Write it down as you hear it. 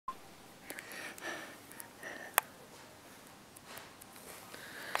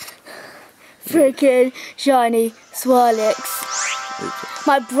freaking shiny Swirlix.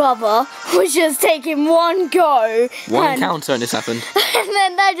 My brother was just taking one go. One encounter and this happened. And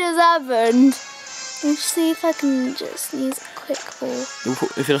then that just happened. Let's see if I can just use a quick ball.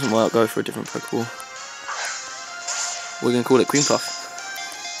 If it doesn't work, go for a different Pokeball. We're going to call it Cream Puff.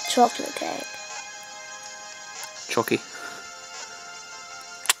 Chocolate cake. Chocky.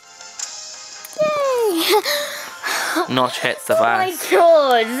 Yay! Notch hits the Oh my fast.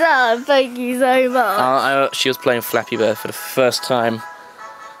 god, thank you so much. She was playing Flappy Bird for the first time.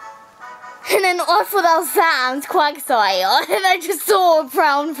 And then I thought that was Sam's Quagsire, and I just saw a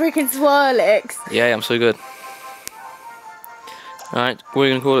brown freaking Swirlix. Yeah, I'm so good. Alright, what are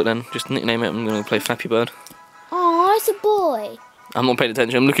you going to call it then? Just nickname it. I'm going to play Flappy Bird. Oh, it's a boy. I'm not paying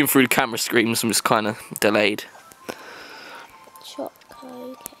attention. I'm looking through the camera screen, so I'm just kind of delayed. Choco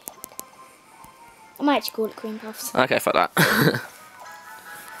cake. I might actually call it Cream Puffs. Okay, fuck that.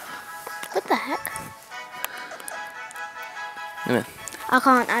 What the heck? Come here. I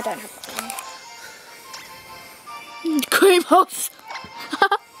don't have that one. Cream Puffs.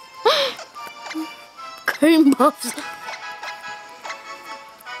 Cream Puffs.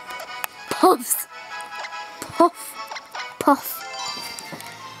 Puffs. Puff. Puff.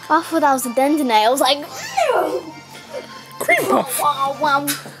 I thought that was a Dendonate. I was like, no. Cream Puff. Wow, wow.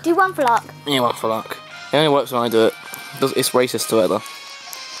 Do one for luck. Yeah, one for luck. It only works when I do it. It's racist to it though.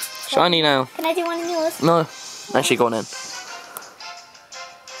 Shiny now. Can I do one in yours? No. Actually, go on in.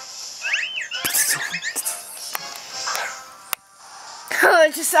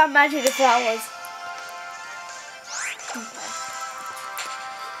 Oh, just imagine the flowers.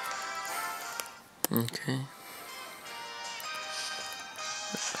 Okay.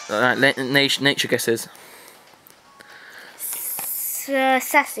 Alright, nature guesses.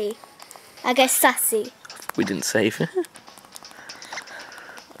 Sassy. I guess sassy. We didn't save.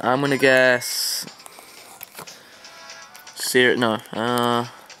 I'm gonna guess.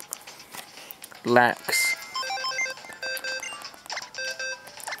 Lax.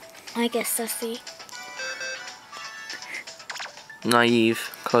 I guess sassy.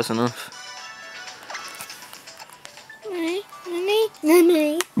 Naive. Close enough. Let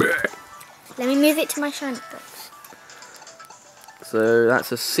me move it to my shiny box. So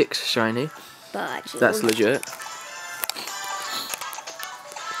that's a 6 shiny. But actually, That's legit.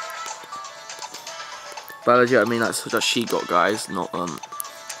 By legit, I mean that's that she got, guys. Not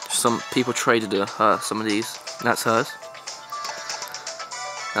some people traded her some of these. That's hers.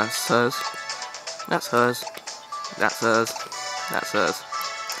 That's hers. That's hers. That's hers. That's hers.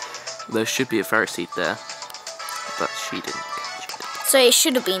 There should be a fairy seed there, but she didn't. so it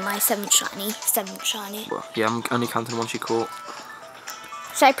should have been my 7th shiny. 7th shiny. Well, yeah, I'm only counting the one she caught.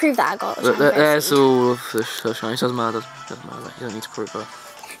 Should I prove that I got? There's all of the shinies. Doesn't matter. Doesn't matter. You don't need to prove her.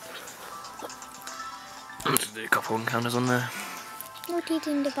 Just do a couple of encounters on there.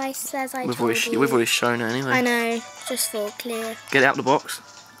 Rotating device says We've already shown it anyway. I know, just for clear. Get it out of the box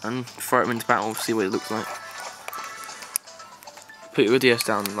and throw it into battle. See what it looks like. Put your DS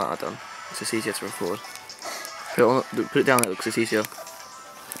down like I've done. It's just easier to record. Put it down there because it's easier.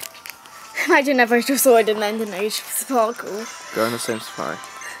 Imagine if I just saw it and then the sparkle. Go in the same supply.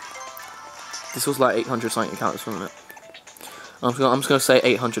 This was like 800 something encounters, wasn't it? I'm just gonna say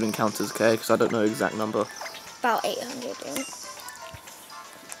 800 encounters, okay? Because I don't know the exact number. About 800, yeah.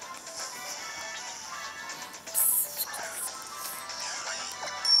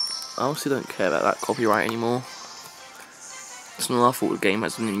 I honestly don't care about that copyright anymore. It's not our fault the game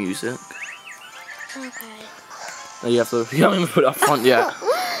has any music. Okay. No, you haven't even put it up front yet.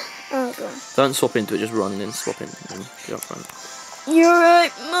 Oh god. Don't swap into it, just run and then swap in and get up front. You're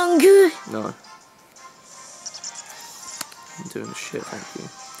right, monkey. No. I'm doing the shit, thank you.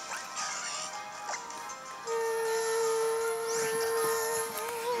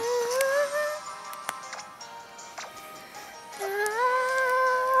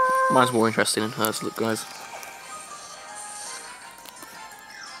 Mine's more interesting than hers, look guys.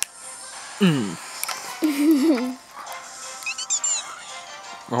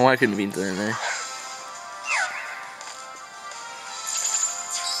 Oh, I couldn't have been doing there.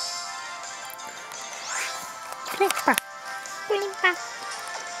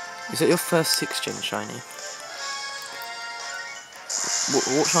 Is that your first 6th gen shiny?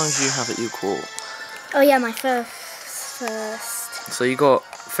 What shinies do you have that you caught? Oh yeah, my first. So you got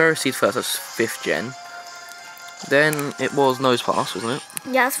Ferroseed first, that's 5th gen. Then it was Nose Pass, wasn't it?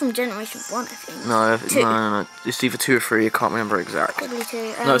 Yeah, that's from Generation 1, I think. No, 2. no. It's either 2 or 3, I can't remember exactly. Probably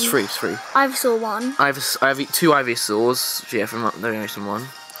 2. No, it's 3, it's 3. Ivysaur 1. I have 2 Ivysaurs, yeah, from Generation 1.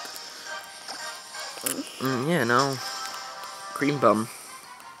 Yeah, no. Cream Bum.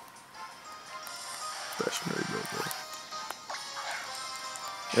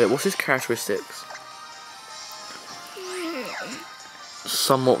 Wait, what's his characteristics?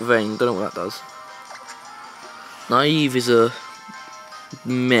 Somewhat vain, don't know what that does. Naive is a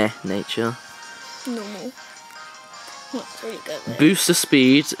meh nature. Normal. Not really good with it. Boost the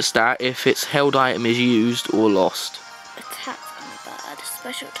speed stat if its held item is used or lost. Attack's kind of bad.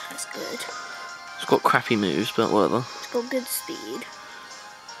 Special attack's good. It's got crappy moves, but whatever. It's got good speed.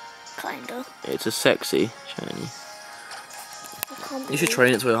 Kinda. It's a sexy shiny. You You should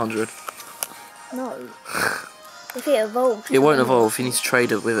train it to 100. No. If it evolves. It won't evolve. You need to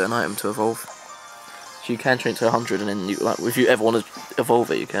trade it with an item to evolve. So you can train it to 100, and then you like if you ever want to evolve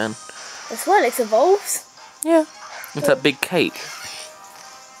it, you can. The Swirlix evolves. Yeah. It's that big cake.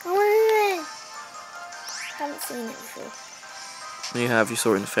 I haven't seen it before. You have. You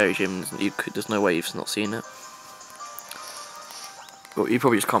saw it in the fairy gym. There's no way you've not seen it. Well, you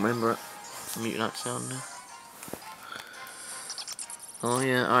probably just can't remember it. I'm muting that sound now. Oh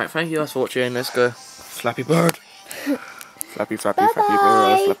yeah. All right. Thank you guys for watching. Let's go. Flappy bird. Flappy, flappy, Bye flappy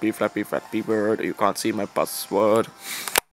bye. bird. Flappy, flappy, flappy bird. You can't see my password.